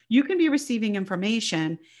You can be receiving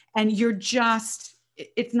information and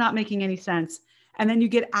it's not making any sense. And then you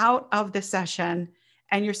get out of the session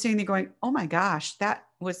and you're sitting there going, oh my gosh, that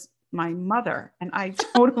was my mother. And I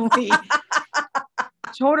totally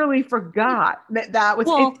forgot that was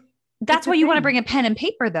well, it. That's why you want to bring a pen and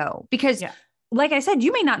paper though, because like I said,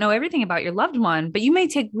 you may not know everything about your loved one, but you may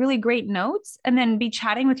take really great notes and then be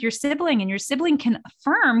chatting with your sibling, and your sibling can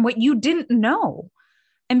affirm what you didn't know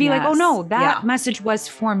and be like, oh no, that message was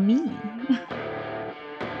for me.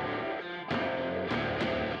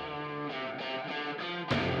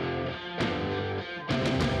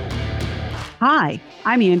 Hi,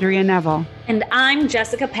 I'm Andrea Neville. And I'm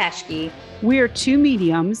Jessica Paschke. We are two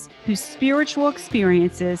mediums whose spiritual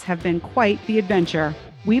experiences have been quite the adventure.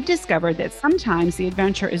 We've discovered that sometimes the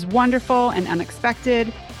adventure is wonderful and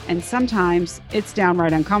unexpected, and sometimes it's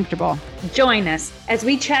downright uncomfortable. Join us as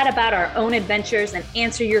we chat about our own adventures and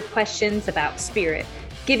answer your questions about spirit,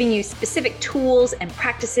 giving you specific tools and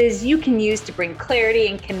practices you can use to bring clarity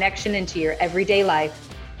and connection into your everyday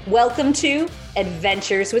life. Welcome to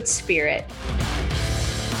Adventures with Spirit.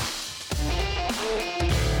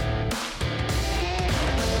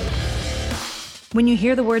 When you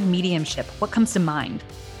hear the word mediumship, what comes to mind?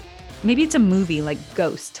 Maybe it's a movie like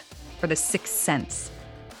Ghost or The Sixth Sense.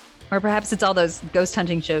 Or perhaps it's all those ghost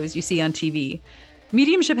hunting shows you see on TV.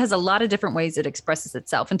 Mediumship has a lot of different ways it expresses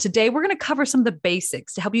itself. And today we're going to cover some of the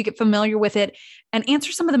basics to help you get familiar with it and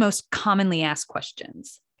answer some of the most commonly asked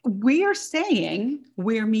questions. We are saying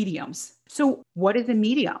we're mediums. So what is a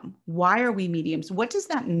medium? Why are we mediums? What does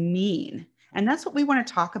that mean? And that's what we want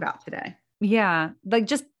to talk about today. Yeah, like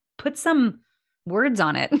just put some words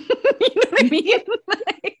on it. You know what I mean?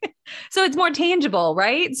 So it's more tangible,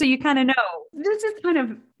 right? So you kind of know. This is kind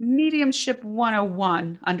of mediumship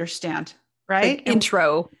 101, understand, right? Like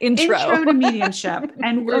intro to mediumship.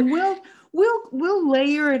 And we'll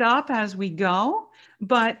layer it up as we go.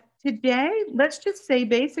 But today, let's just say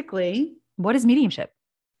basically, what is mediumship?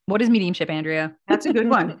 What is mediumship, Andrea? That's a good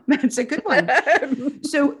one. That's a good one.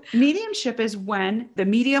 So mediumship is when the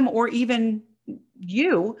medium, or even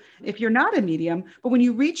you, if you're not a medium, but when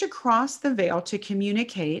you reach across the veil to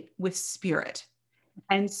communicate with spirit.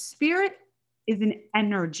 And spirit is an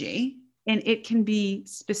energy, and it can be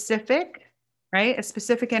specific, right? A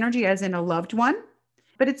specific energy, as in a loved one,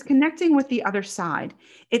 but it's connecting with the other side.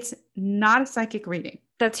 It's not a psychic reading.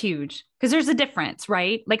 That's huge, because there's a difference,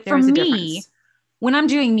 right? Like for me, when I'm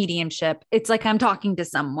doing mediumship, it's like I'm talking to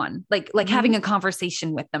someone, like having a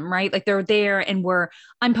conversation with them, right? Like they're there and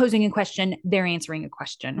I'm posing a question, they're answering a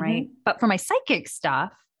question, right? But for my psychic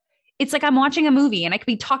stuff, it's like I'm watching a movie and I could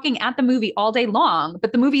be talking at the movie all day long,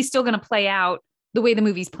 but the movie's still going to play out the way the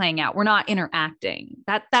movie's playing out. We're not interacting.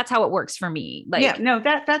 That's how it works for me. Like, yeah, no,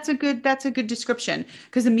 that's a good description,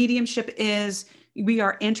 because the mediumship is, we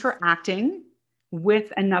are interacting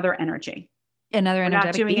with another energy. Another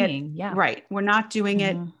energetic being. Yeah. Right. We're not doing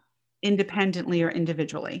it independently or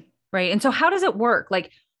individually. Right. And so how does it work? Like,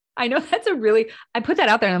 I know I put that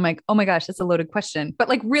out there and I'm like, oh my gosh, that's a loaded question, but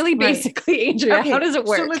like really basically, Andrea, okay, how does it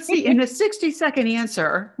work? So let's see, in a 60-second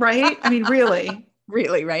answer, right? I mean, really,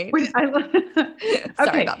 right?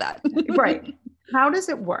 Sorry about that. Right. How does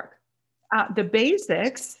it work? The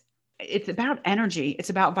basics, it's about energy. It's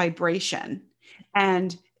about vibration.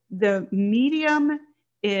 And the medium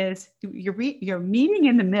is you're meeting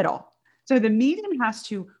in the middle. So the medium has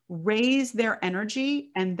to raise their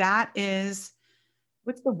energy. And that is,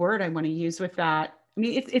 what's the word I want to use with that? I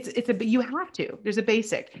mean, you have to, there's a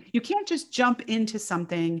basic. You can't just jump into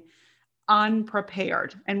something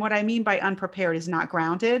unprepared. And what I mean by unprepared is not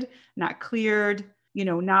grounded, not cleared,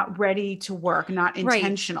 not ready to work, not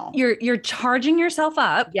intentional. Right. You're charging yourself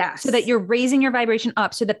up, yes, so that you're raising your vibration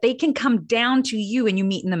up so that they can come down to you and you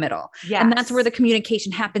meet in the middle. Yes. And that's where the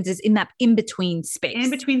communication happens, is in that in-between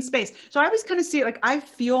space. So I always kind of see it like I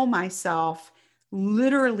feel myself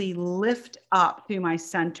literally lift up to my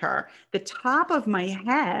center. The top of my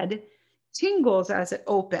head tingles as it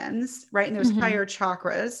opens, right? In those higher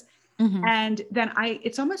chakras. And then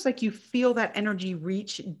it's almost like you feel that energy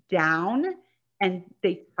reach down and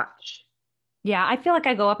they touch. Yeah. I feel like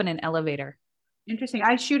I go up in an elevator. Interesting.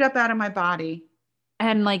 I shoot up out of my body.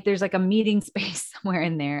 And like, there's like a meeting space somewhere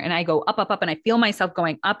in there. And I go up, up, up. And I feel myself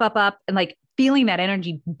going up, up, up. And like feeling that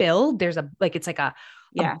energy build. It's like a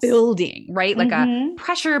building, right? Like a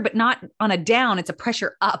pressure, but not on a down. It's a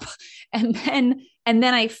pressure up. And then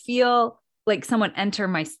I feel like someone enter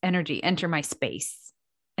my energy, enter my space.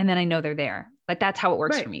 And then I know they're there. Like that's how it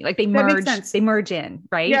works for me. Like they merge in,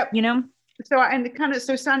 right? Yep. So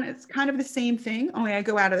it's kind of the same thing. Only I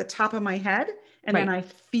go out of the top of my head and then I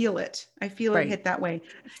feel it. I feel it hit that way.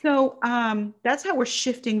 So that's how we're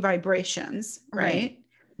shifting vibrations, right?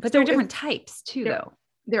 But there are different types too, though.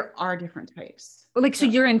 There are different types. Like, so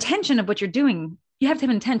your intention of what you're doing, you have to have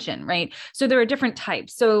intention, right? So there are different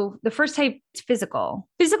types. So the first type is physical.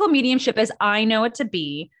 Physical mediumship, as I know it to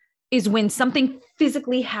be, is when something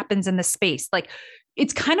physically happens in the space. Like,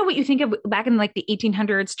 it's kind of what you think of back in like the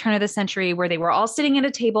 1800s, turn of the century, where they were all sitting at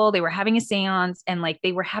a table, they were having a seance, and like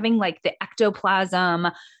they were having like the ectoplasm.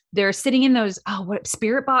 They're sitting in those,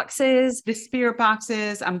 spirit boxes. The spirit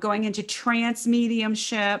boxes. I'm going into trance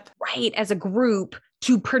mediumship. Right. As a group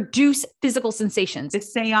to produce physical sensations. The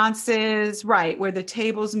seances, right, where the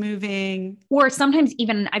table's moving. Or sometimes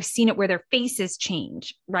even I've seen it where their faces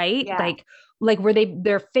change, right? Yeah. Like where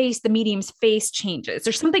the medium's face changes.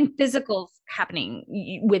 There's something physical happening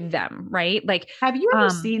with them, right? Like, have you ever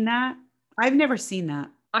seen that? I've never seen that.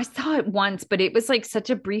 I saw it once, but it was like such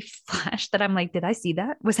a brief flash that I'm like, did I see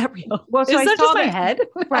that? Was that real? Well, so I saw just my head.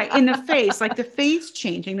 Right. In the face, like the face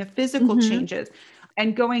changing, the physical changes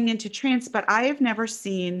and going into trance. But I have never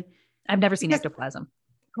seen. I've never seen ectoplasm.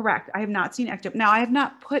 Correct. I have not seen ectoplasm. Now I have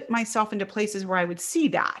not put myself into places where I would see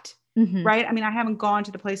that. Right. I mean, I haven't gone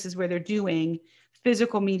to the places where they're doing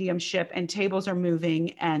physical mediumship and tables are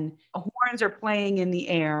moving and horns are playing in the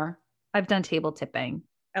air. I've done table tipping.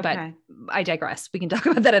 Okay. But I digress. We can talk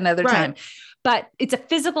about that another time. But it's a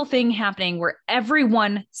physical thing happening where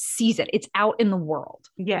everyone sees it. It's out in the world,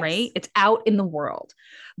 right? It's out in the world.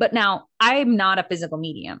 But now I'm not a physical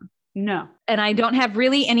medium. No. And I don't have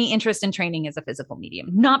really any interest in training as a physical medium.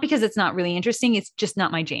 Not because it's not really interesting. It's just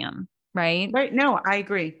not my jam, right? Right. No, I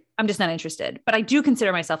agree. I'm just not interested. But I do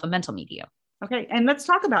consider myself a mental medium. Okay. And let's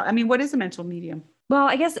talk about, what is a mental medium? Well,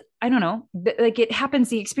 I guess, I don't know. Like it happens,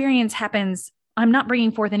 the experience happens. I'm not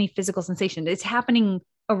bringing forth any physical sensation. It's happening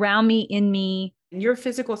around me, in me. And your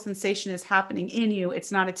physical sensation is happening in you.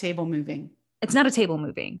 It's not a table moving. It's not a table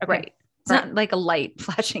moving. Okay. Right. It's not like a light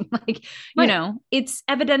flashing, like, you know, it's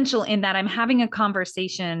evidential in that I'm having a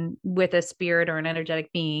conversation with a spirit or an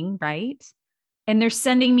energetic being, right? And they're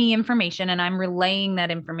sending me information and I'm relaying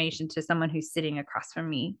that information to someone who's sitting across from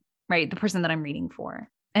me, right? The person that I'm reading for.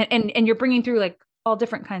 And you're bringing through like all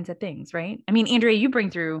different kinds of things, right? I mean, Andrea, you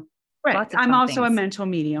bring through lots of I'm also things. a mental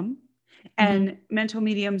medium, and mental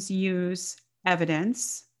mediums use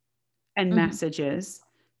evidence and messages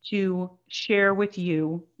to share with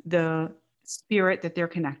you the spirit that they're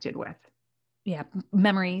connected with. Yeah.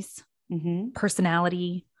 Memories,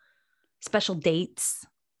 personality, special dates.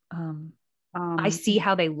 I see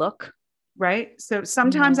how they look. Right. So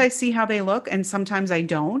sometimes I see how they look and sometimes I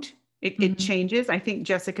don't. It changes. I think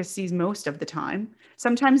Jessica sees most of the time.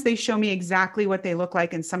 Sometimes they show me exactly what they look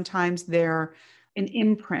like. And sometimes they're an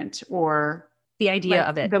imprint or the idea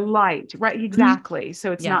of it. The light. Right. Exactly.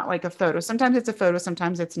 So it's not like a photo. Sometimes it's a photo.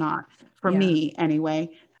 Sometimes it's not, for me anyway.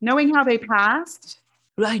 Knowing how they passed.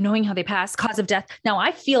 Right. Knowing how they passed, cause of death. Now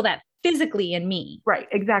I feel that physically in me. Right.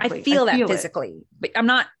 Exactly. I feel that physically, but I'm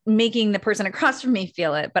not making the person across from me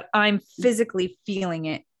feel it, but I'm physically feeling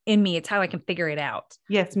it in me. It's how I can figure it out.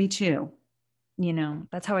 Yes, me too. You know,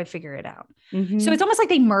 that's how I figure it out. So it's almost like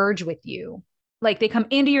they merge with you. Like they come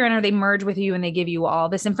into your inner, they merge with you and they give you all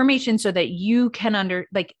this information so that you can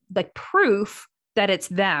like proof that it's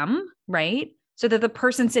them, right? So that the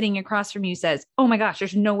person sitting across from you says, oh my gosh,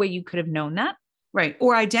 there's no way you could have known that. Right.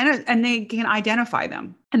 Or and they can identify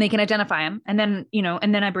them. And they can identify them. And then,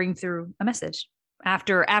 and then I bring through a message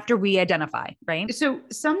after we identify, right? So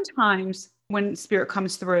sometimes when spirit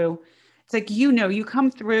comes through, it's like, you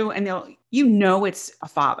come through and it's a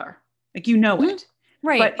father. Like, it.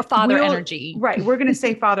 Right. But a father energy. Right. We're going to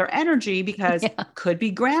say father energy because could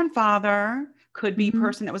be grandfather, could be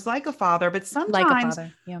person that was like a father, but sometimes, like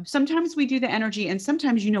a father. Sometimes we do the energy and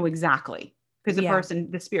sometimes exactly because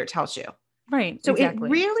the spirit tells you. Right. So it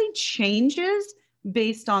really changes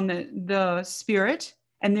based on the spirit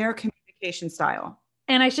and their communication style.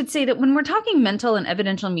 And I should say that when we're talking mental and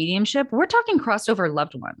evidential mediumship, we're talking crossover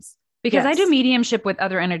loved ones, because I do mediumship with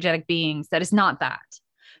other energetic beings that is not that.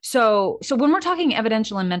 So when we're talking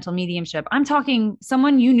evidential and mental mediumship, I'm talking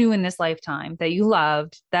someone you knew in this lifetime that you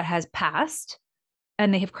loved that has passed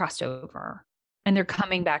and they have crossed over and they're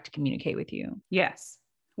coming back to communicate with you. Yes.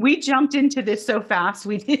 We jumped into this so fast.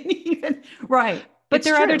 We didn't even, right. But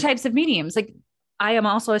there are other types of mediums. Like I am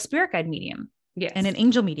also a spirit guide medium and an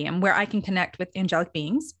angel medium where I can connect with angelic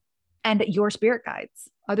beings and your spirit guides,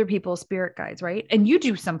 other people's spirit guides. Right. And you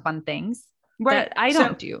do some fun things that I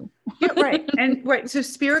don't do. Right. And so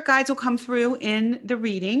spirit guides will come through in the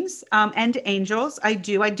readings and angels. I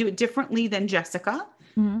do it differently than Jessica,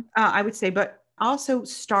 I would say, but also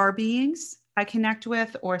star beings. I connect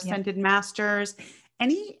with, or ascended masters,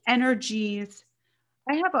 any energies.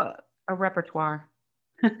 I have a repertoire.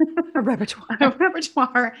 A repertoire. A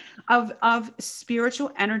repertoire of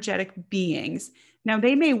spiritual energetic beings. Now,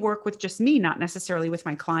 they may work with just me, not necessarily with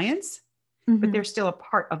my clients, but they're still a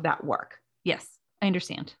part of that work. Yes, I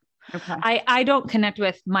understand. Okay. I don't connect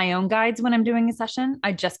with my own guides when I'm doing a session.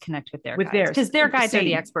 I just connect with their guides, because their guides are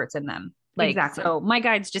the experts in them. Like, exactly. So my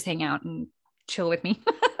guides just hang out and chill with me.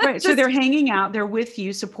 Right. So they're hanging out, they're with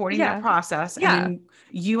you, supporting that process. And then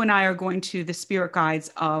you and I are going to the spirit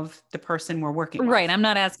guides of the person we're working with. Right. I'm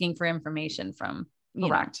not asking for information from,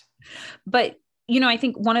 correct. But, I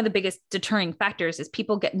think one of the biggest deterring factors is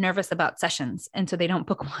people get nervous about sessions, and so they don't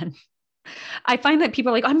book one. I find that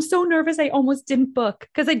people are like, I'm so nervous, I almost didn't book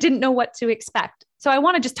because I didn't know what to expect. So I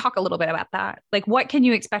want to just talk a little bit about that. Like, what can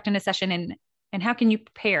you expect in a session, and how can you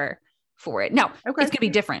prepare for it? Now, it's going to be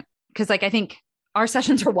different, because I think our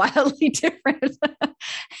sessions are wildly different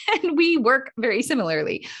and we work very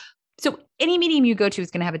similarly. So any medium you go to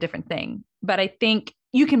is going to have a different thing. But I think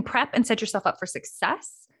you can prep and set yourself up for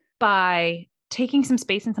success by taking some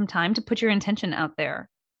space and some time to put your intention out there,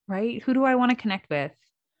 right? Who do I want to connect with?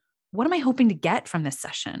 What am I hoping to get from this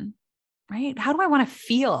session, right? How do I want to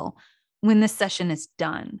feel when this session is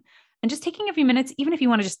done? And just taking a few minutes, even if you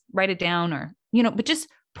want to just write it down, or, but just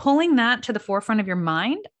pulling that to the forefront of your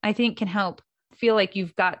mind, I think can help feel like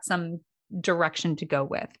you've got some direction to go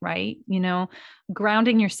with, right?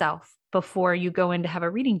 Grounding yourself before you go in to have a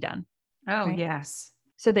reading done. Oh, right? Yes.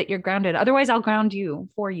 So that you're grounded. Otherwise, I'll ground you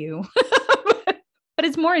for you. But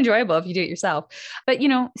it's more enjoyable if you do it yourself. But,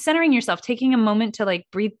 centering yourself, taking a moment to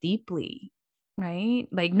breathe deeply, right?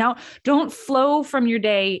 Now, don't flow from your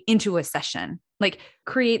day into a session.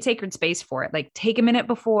 Create sacred space for it. Take a minute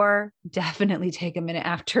before, definitely take a minute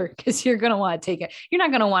after, because you're going to want to take it. You're not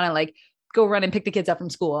going to want to go run and pick the kids up from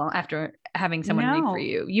school after having someone read for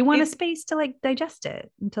you. You want a space to digest it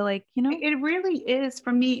and to It really is,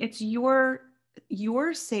 for me, it's your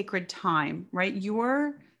sacred time, right?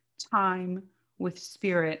 Your time with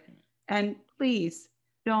spirit. And please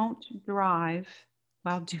don't drive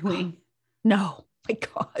while doing. No, my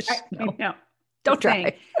gosh. No. I know. Don't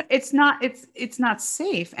drive. It's not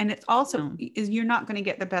safe. And it's also you're not going to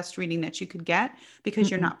get the best reading that you could get because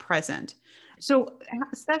you're not present. So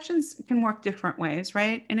sessions can work different ways,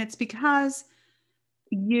 right? And it's because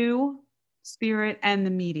you, spirit, and the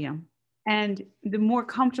medium. And the more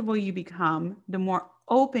comfortable you become, the more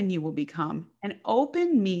open you will become. And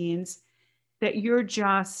open means that you're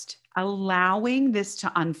just allowing this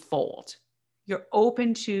to unfold. You're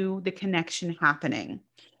open to the connection happening.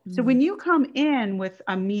 So when you come in with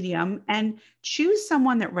a medium, and choose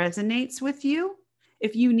someone that resonates with you,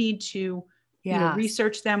 if you need to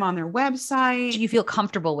research them on their website. Do you feel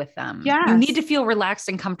comfortable with them? Yes. You need to feel relaxed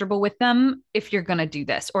and comfortable with them if you're going to do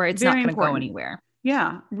this, or it's not going to go anywhere.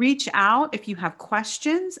 Yeah. Reach out. If you have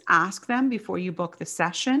questions, ask them before you book the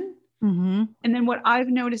session. Mm-hmm. And then what I've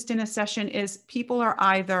noticed in a session is people are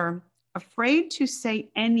either afraid to say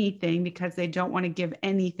anything because they don't want to give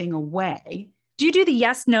anything away. Do you do the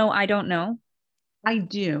yes, no, I don't know? I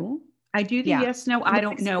do. I do the yes, no, I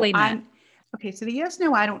don't know. Okay. So the yes,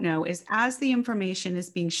 no, I don't know is as the information is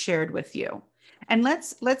being shared with you. And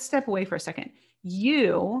let's step away for a second.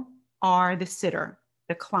 You are the sitter,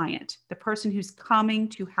 the client, the person who's coming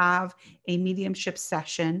to have a mediumship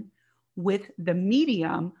session with the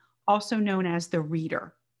medium, also known as the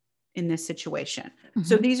reader in this situation. Mm-hmm.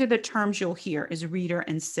 So these are the terms you'll hear is reader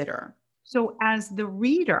and sitter. So as the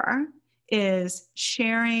reader is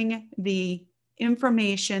sharing the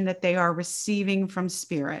information that they are receiving from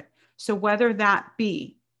spirit. So whether that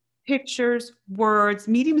be pictures, words,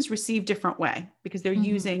 mediums receive different way because they're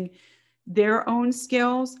using their own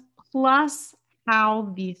skills plus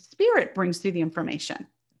how the spirit brings through the information.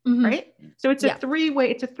 Right. So it's a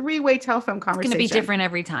three-way telephone conversation. It's going to be different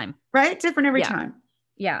every time. Right. Different every time.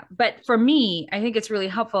 Yeah. But for me, I think it's really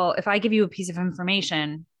helpful if I give you a piece of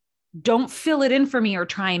information, don't fill it in for me or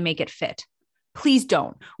try and make it fit. Please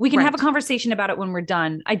don't. We can have a conversation about it when we're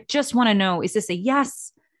done. I just want to know, is this a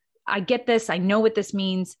yes? I get this. I know what this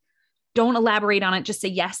means. Don't elaborate on it. Just say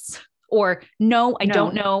yes. Or no, I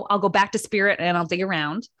don't know. I'll go back to spirit and I'll dig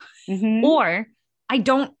around. Or I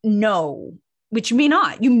don't know, which you may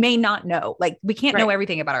not know. We can't know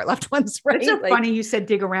everything about our loved ones, right? It's so funny you said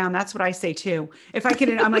dig around. That's what I say too. If I get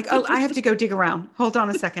I'm like, oh, I have to go dig around. Hold on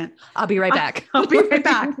a second. I'll be right back. I'll be right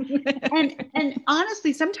back. And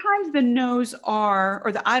honestly, sometimes the no's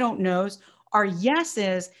or the I don't knows are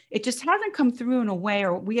yeses. It just hasn't come through in a way,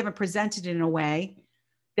 or we haven't presented it in a way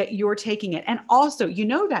that you're taking it. And also, you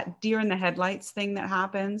know, that deer in the headlights thing that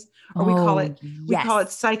happens, or Oh, we call yes. it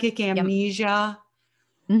psychic Yep. amnesia.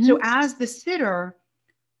 So Mm-hmm. as the sitter,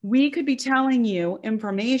 we could be telling you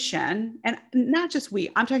information, and not just we,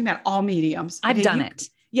 I'm talking about all mediums. I've Okay. done it. I've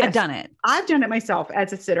Yes, done it. I've done it myself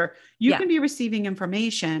as a sitter. You Yeah. can be receiving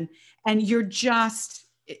information and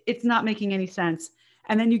it's not making any sense.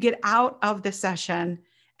 And then you get out of the session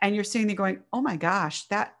and you're sitting there going, oh my gosh,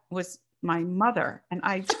 that was my mother. And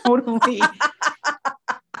I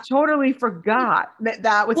totally forgot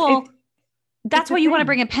that was Well, it. It's that's a why you want to thing.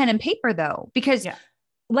 bring a pen and paper though, because Yeah.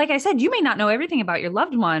 like I said, you may not know everything about your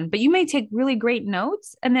loved one, but you may take really great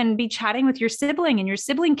notes and then be chatting with your sibling, and your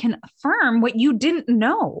sibling can affirm what you didn't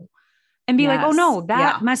know and be like, oh Yes. no,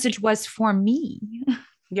 that Yeah. message was for me.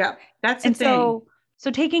 Yeah. That's the And thing.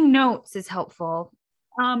 so taking notes is helpful.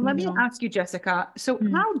 Let You me know, ask you, Jessica. So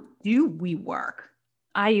Hmm. how do we work?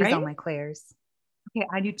 I use all Right? my clairs. Okay,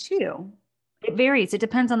 I do too. It varies. It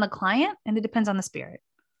depends on the client and it depends on the spirit.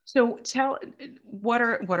 So tell what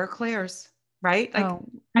are clairs, right? Like Oh,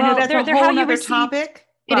 I know well, that's a they're how whole you nother receive. topic,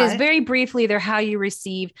 It is but very briefly, they're how you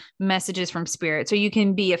receive messages from spirit. So you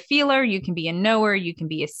can be a feeler, you can be a knower, you can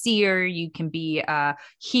be a seer, you can be a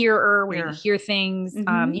hearer where you here. hear things.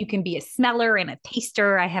 Mm-hmm. You can be a smeller and a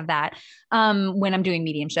taster. I have that when I'm doing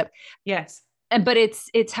mediumship. Yes. But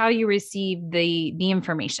it's how you receive the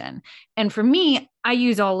information. And for me, I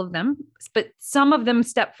use all of them, but some of them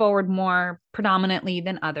step forward more predominantly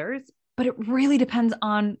than others. But it really depends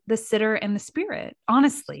on the sitter and the spirit,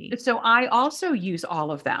 honestly. So I also use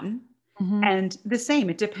all of them. Mm-hmm. And the same,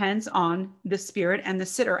 it depends on the spirit and the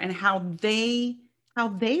sitter and how they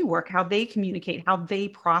work, how they communicate, how they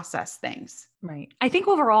process things. Right. I think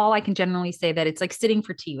overall, I can generally say that it's like sitting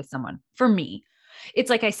for tea with someone. For me,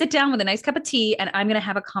 it's like I sit down with a nice cup of tea and I'm going to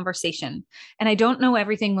have a conversation. And I don't know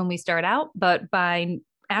everything when we start out, but by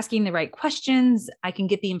asking the right questions, I can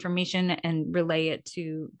get the information and relay it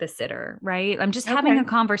to the sitter, right? I'm just having Okay. a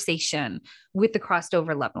conversation with the crossed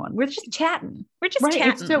over loved one. We're just chatting. We're just Right.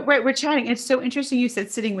 It's so chatting. right. We're chatting. It's so interesting you said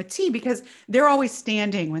sitting with tea because they're always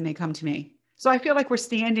standing when they come to me. So I feel like we're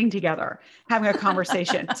standing together having a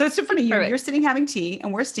conversation. So it's so funny. You're Perfect. sitting having tea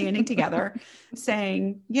and we're standing together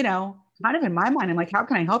saying, kind of in my mind, I'm like, how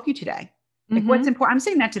can I help you today? Like what's Mm-hmm. important? I'm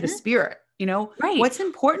saying that to the spirit, Right. what's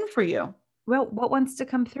important for you? Well, what wants to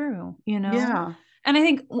come through, you know? Yeah. And I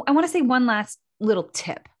think I want to say one last little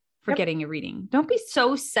tip for Yep. getting a reading. Don't be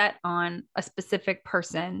so set on a specific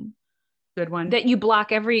person Good one. that you block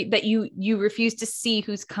that you refuse to see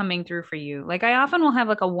who's coming through for you. Like I often will have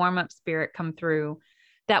like a warm-up spirit come through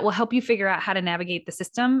that will help you figure out how to navigate the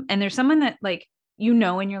system. And there's someone that like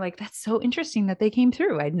and you're like, that's so interesting that they came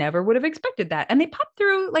through. I never would have expected that. And they pop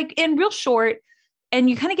through like in real short, and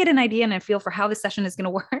you kind of get an idea and a feel for how the session is going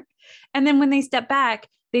to work. And then when they step back,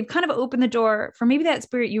 they've kind of opened the door for maybe that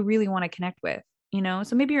spirit you really want to connect with.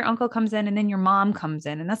 So maybe your uncle comes in and then your mom comes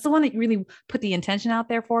in, and that's the one that you really put the intention out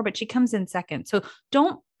there for, but she comes in second. So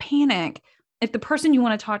don't panic if the person you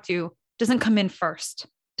want to talk to doesn't come in first.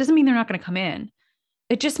 Doesn't mean they're not going to come in.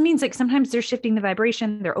 It just means like sometimes they're shifting the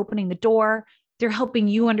vibration, they're opening the door, they're helping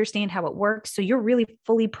you understand how it works. So you're really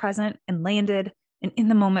fully present and landed and in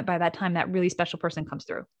the moment by that time that really special person comes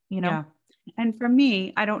through. Yeah. And for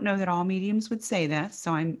me, I don't know that all mediums would say this.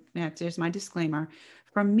 So there's my disclaimer.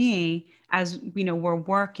 For me, as we know, we're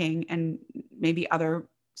working and maybe other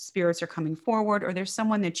spirits are coming forward, or there's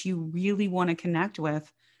someone that you really want to connect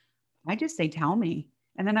with. I just say, tell me.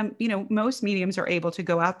 And then most mediums are able to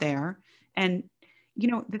go out there and,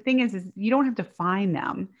 the thing is you don't have to find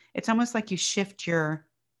them. It's almost like you shift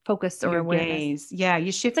Focus or your awareness. gaze. Yeah. You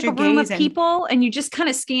It's shift like your a room of gaze and people and you just kind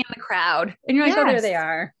of scan the crowd and you're like, oh, there yes. they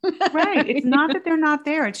are. Right. It's not that they're not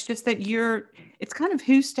there. It's just that it's kind of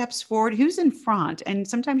who steps forward, who's in front. And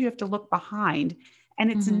sometimes you have to look behind and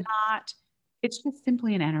Mhm. it's just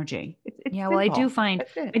simply an energy. It's Yeah, well, simple.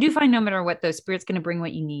 That's I it. do find no matter what, though, spirit's going to bring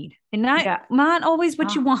what you need, and not Yeah. not always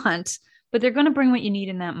what you Oh, want, but they're going to bring what you need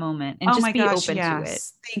in that moment, and oh just my be gosh. open to it.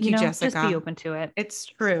 Yes. Thank you, Just be Jessica. open to it. It's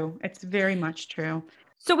true. It's very much true.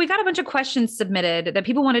 So we got a bunch of questions submitted that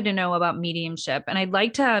people wanted to know about mediumship, and I'd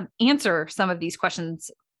like to answer some of these questions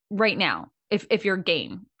right now, if you're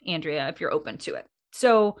game, Andrea, if you're open to it.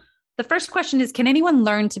 So the first question is, can anyone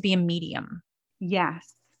learn to be a medium?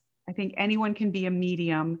 Yes. I think anyone can be a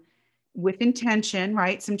medium with intention,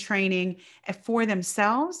 right? Some training for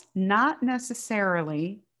themselves, not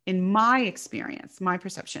necessarily, in my experience, my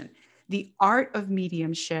perception. The art of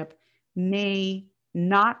mediumship may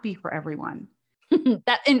not be for everyone.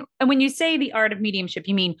 And when you say the art of mediumship,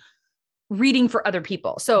 you mean reading for other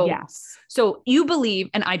people. So, yes. So you believe,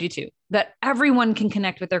 and I do too, that everyone can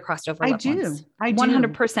connect with their crossed over loved ones. I do.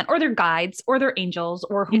 100%, or their guides or their angels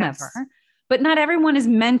or whomever. Yes. But not everyone is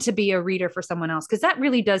meant to be a reader for someone else, because that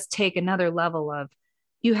really does take another level of,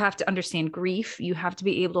 you have to understand grief. You have to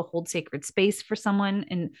be able to hold sacred space for someone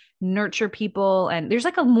and nurture people. And there's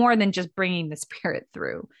like a more than just bringing the spirit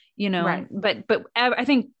through, you know, right. but I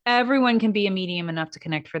think everyone can be a medium enough to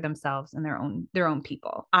connect for themselves and their own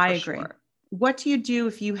people. I agree. Sure. What do you do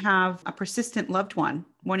if you have a persistent loved one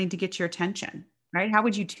wanting to get your attention, right? How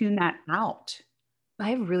would you tune that out?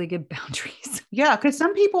 I have really good boundaries. Yeah. Cause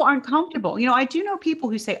some people aren't comfortable. You know, I do know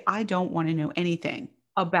people who say, I don't want to know anything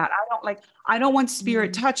about, I don't want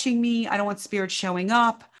spirit touching me. I don't want spirit showing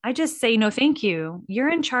up. I just say, no, thank you. You're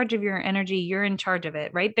in charge of your energy. You're in charge of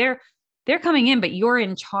it, right? They're coming in, but you're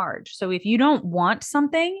in charge. So if you don't want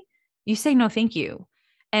something, you say, no, thank you.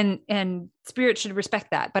 And spirit should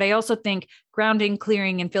respect that. But I also think grounding,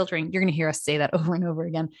 clearing, and filtering, you're going to hear us say that over and over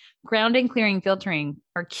again. Grounding, clearing, filtering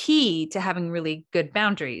are key to having really good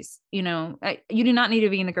boundaries. You know, you do not need to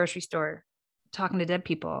be in the grocery store talking to dead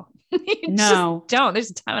people. No, don't.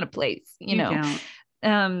 There's a time and a place, you know.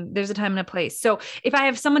 There's a time and a place. So if I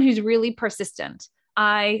have someone who's really persistent,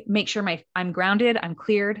 I make sure I'm grounded, I'm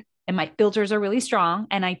cleared, and my filters are really strong.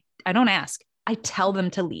 And I don't ask. I tell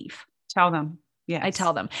them to leave. Tell them. Yeah. I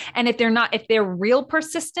tell them. And if they're real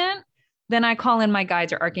persistent, then I call in my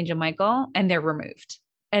guides or Archangel Michael, and they're removed.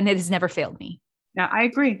 And it has never failed me. Yeah, I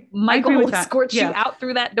agree. Michael will escort you out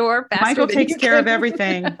through that door faster. Michael takes care of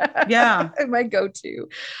everything. Yeah. My go-to.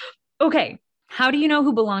 Okay. How do you know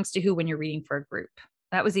who belongs to who when you're reading for a group?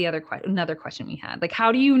 That was another question we had. Like,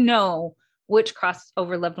 how do you know which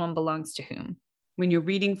crossover loved one belongs to whom? When you're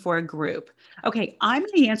reading for a group. Okay. I'm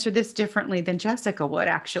going to answer this differently than Jessica would,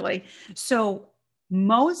 actually. So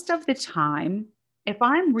most of the time, if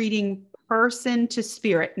I'm reading person to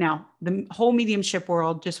spirit, now the whole mediumship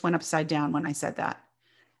world just went upside down when I said that.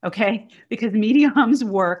 Okay. Because mediums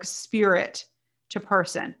work spirit to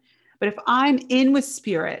person. But if I'm in with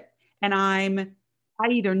spirit and I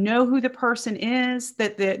either know who the person is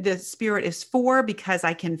that the spirit is for because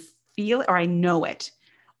I can feel it or I know it,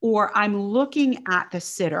 or I'm looking at the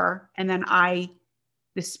sitter and then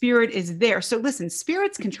the spirit is there. So listen,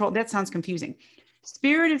 spirit's control, that sounds confusing.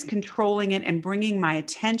 Spirit is controlling it and bringing my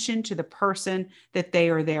attention to the person that they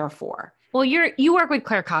are there for. Well, you work with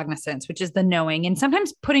claircognizance, which is the knowing, and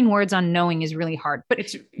sometimes putting words on knowing is really hard. But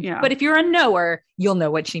but if you're a knower, you'll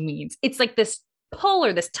know what she means. It's like this pull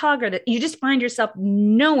or this tug, or that you just find yourself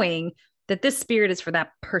knowing that this spirit is for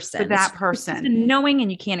that person. It's knowing,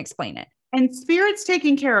 and you can't explain it. And spirit's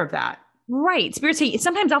taking care of that. Right.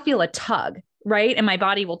 Sometimes I'll feel a tug, right? And my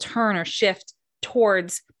body will turn or shift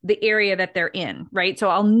towards the area that they're in, right? So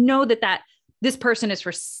I'll know that this person is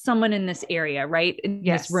for someone in this area, right? In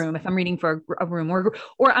this room, if I'm reading for a room,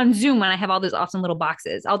 or on Zoom when I have all those awesome little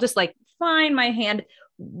boxes, I'll just like find my hand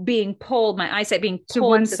being pulled, my eyesight being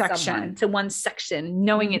pulled to one section,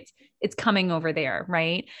 knowing it's coming over there,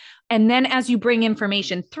 right? And then as you bring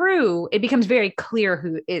information through, it becomes very clear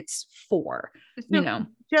who it's for, you know.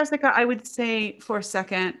 Jessica, I would say for a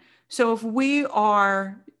second, so if we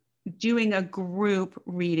are doing a group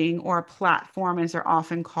reading or a platform, as they're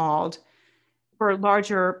often called, for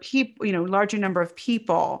larger people, larger number of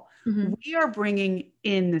people, we are bringing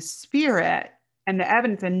in the spirit and the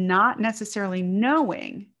evidence and not necessarily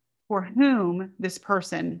knowing for whom this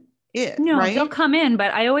person is. No, right? They'll come in,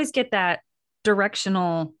 but I always get that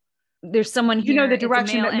directional. There's someone here, the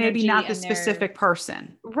direction, but maybe not the specific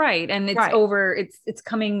person. Right. And it's over, it's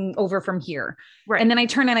coming over from here. Right. And then I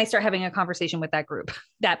turn and I start having a conversation with that group,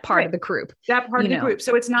 that part of the group. Group.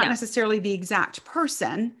 So it's not necessarily the exact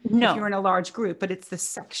person if you're in a large group, but it's the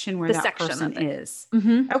section where that person is.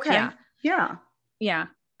 Mm-hmm. Okay. Yeah.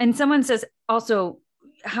 And someone says also,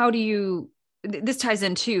 this ties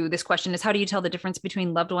into this question is, how do you tell the difference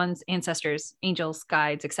between loved ones, ancestors, angels,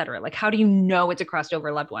 guides, etc.? Like, how do you know it's a crossed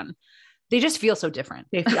over loved one? They just feel so different.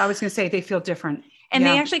 I was going to say they feel different. And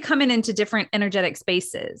they actually come into different energetic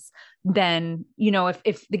spaces than,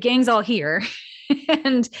 if the gang's all here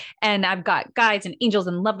and I've got guides and angels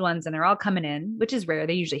and loved ones and they're all coming in, which is rare.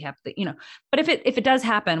 They usually have but if it does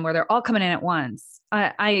happen where they're all coming in at once,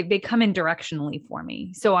 they come in directionally for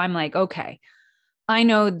me. So I'm like, okay, I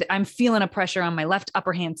know that I'm feeling a pressure on my left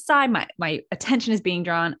upper hand side. My attention is being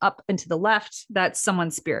drawn up and to the left. That's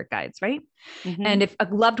someone's spirit guides, right? Mm-hmm. And if a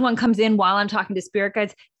loved one comes in while I'm talking to spirit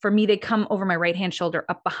guides, for me, they come over my right hand shoulder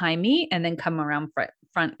up behind me and then come around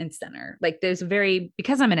front and center. Like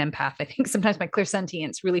because I'm an empath, I think sometimes my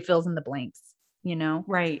clairsentience really fills in the blanks,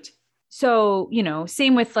 Right. So,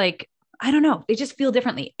 same with like, I don't know. They just feel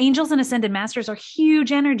differently. Angels and ascended masters are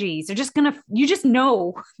huge energies. They're just you just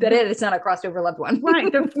know that it's not a crossed over loved one.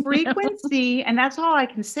 Right. The frequency, and that's all I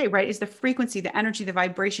can say, right, is the frequency, the energy, the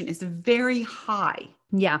vibration is very high.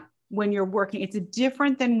 Yeah. When you're working, it's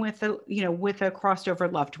different than with a crossed over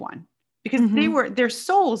loved one, because they're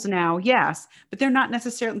souls now. Yes. But they're not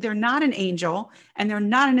an angel, and they're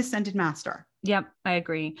not an ascended master. Yep. I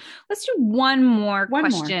agree. Let's do one more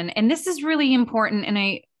question. And this is really important. And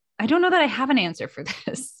I don't know that I have an answer for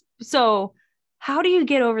this. So how do you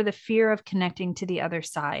get over the fear of connecting to the other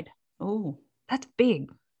side? Oh, that's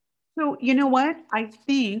big. So you know what? I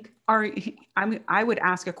think I would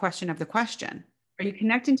ask a question of the question. Are you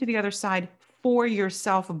connecting to the other side for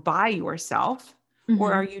yourself, by yourself,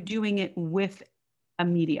 or are you doing it with a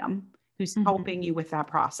medium who's helping you with that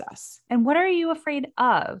process? And what are you afraid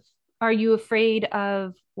of? Are you afraid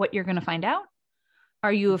of what you're going to find out?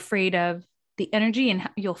 Are you afraid of the energy and how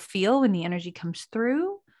you'll feel when the energy comes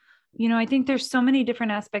through? I think there's so many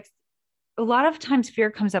different aspects. A lot of times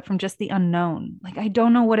fear comes up from just the unknown. Like, I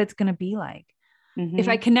don't know what it's going to be like. If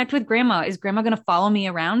I connect with grandma, is grandma going to follow me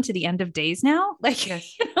around to the end of days now? Like,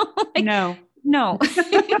 yes. No. No.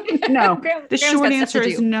 The short answer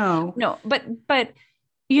is no. No, but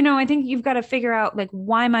I think you've got to figure out, like,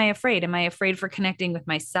 why am I afraid? Am I afraid for connecting with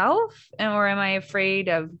myself? Or am I afraid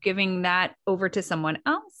of giving that over to someone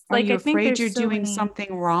else? Like, I think you're doing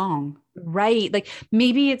something wrong. Right. Like,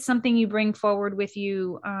 maybe it's something you bring forward with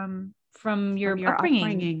you from your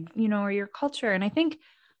upbringing, or your culture. And I think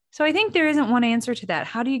there isn't one answer to that.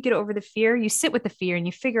 How do you get over the fear? You sit with the fear and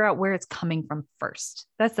you figure out where it's coming from first.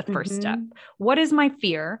 That's the first step. What is my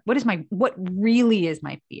fear? What really is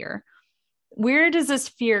my fear? Where does this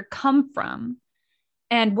fear come from?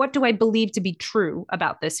 And what do I believe to be true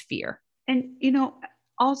about this fear? And,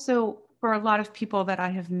 also for a lot of people that I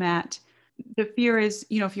have met, the fear is,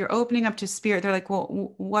 if you're opening up to spirit, they're like,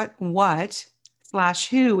 well, what/who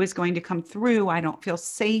is going to come through? I don't feel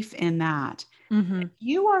safe in that. If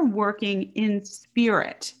you are working in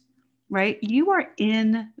spirit, right? You are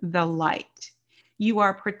in the light. You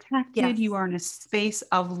are protected. Yes. You are in a space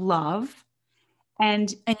of love.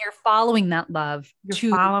 And you're following that love.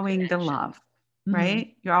 You're following the love,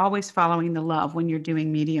 right? You're always following the love when you're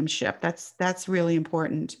doing mediumship. That's really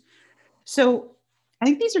important. So I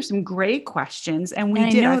think these are some great questions. And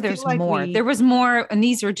I know there's more. There was more, and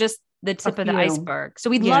these are just the tip of the iceberg.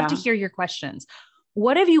 So we'd love to hear your questions.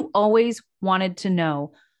 What have you always wanted to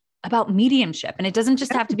know about mediumship? And it doesn't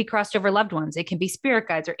just have to be crossed over loved ones. It can be spirit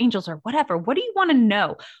guides or angels or whatever. What do you want to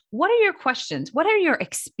know? What are your questions? What are your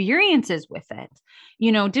experiences with it?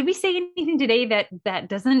 Did we say anything today that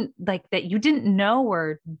doesn't, like, that you didn't know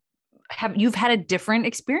or you've had a different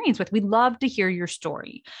experience with? We'd love to hear your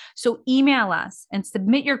story. So email us and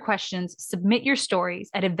submit your questions, submit your stories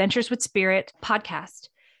at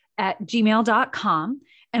adventureswithspirit@gmail.com.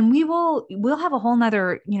 And we'll have a whole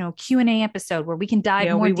nother, Q&A episode where we can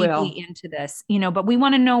dive more deeply into this, but we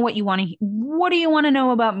want to know what do you want to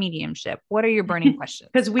know about mediumship? What are your burning questions?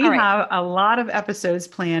 Because we have a lot of episodes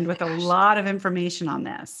planned with a lot of information on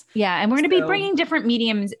this. Yeah. And we're going to be bringing different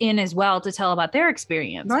mediums in as well to tell about their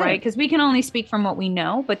experience, right? Because we can only speak from what we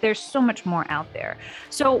know, but there's so much more out there.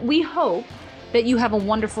 So we hope that you have a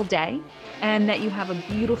wonderful day and that you have a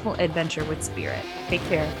beautiful adventure with spirit. Take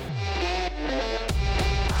care.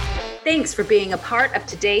 Thanks for being a part of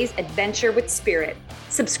today's Adventure with Spirit.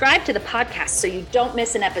 Subscribe to the podcast so you don't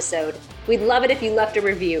miss an episode. We'd love it if you left a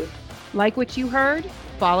review. Like what you heard?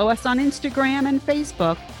 Follow us on Instagram and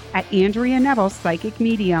Facebook at Andrea Neville Psychic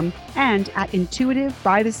Medium and at Intuitive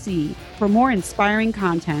by the Sea for more inspiring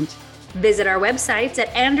content. Visit our websites at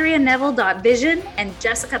AndreaNeville.vision and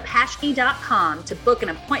JessicaPaschke.com to book an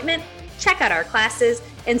appointment, check out our classes,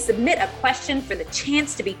 and submit a question for the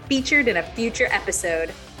chance to be featured in a future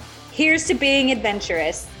episode. Here's to being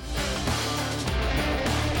adventurous.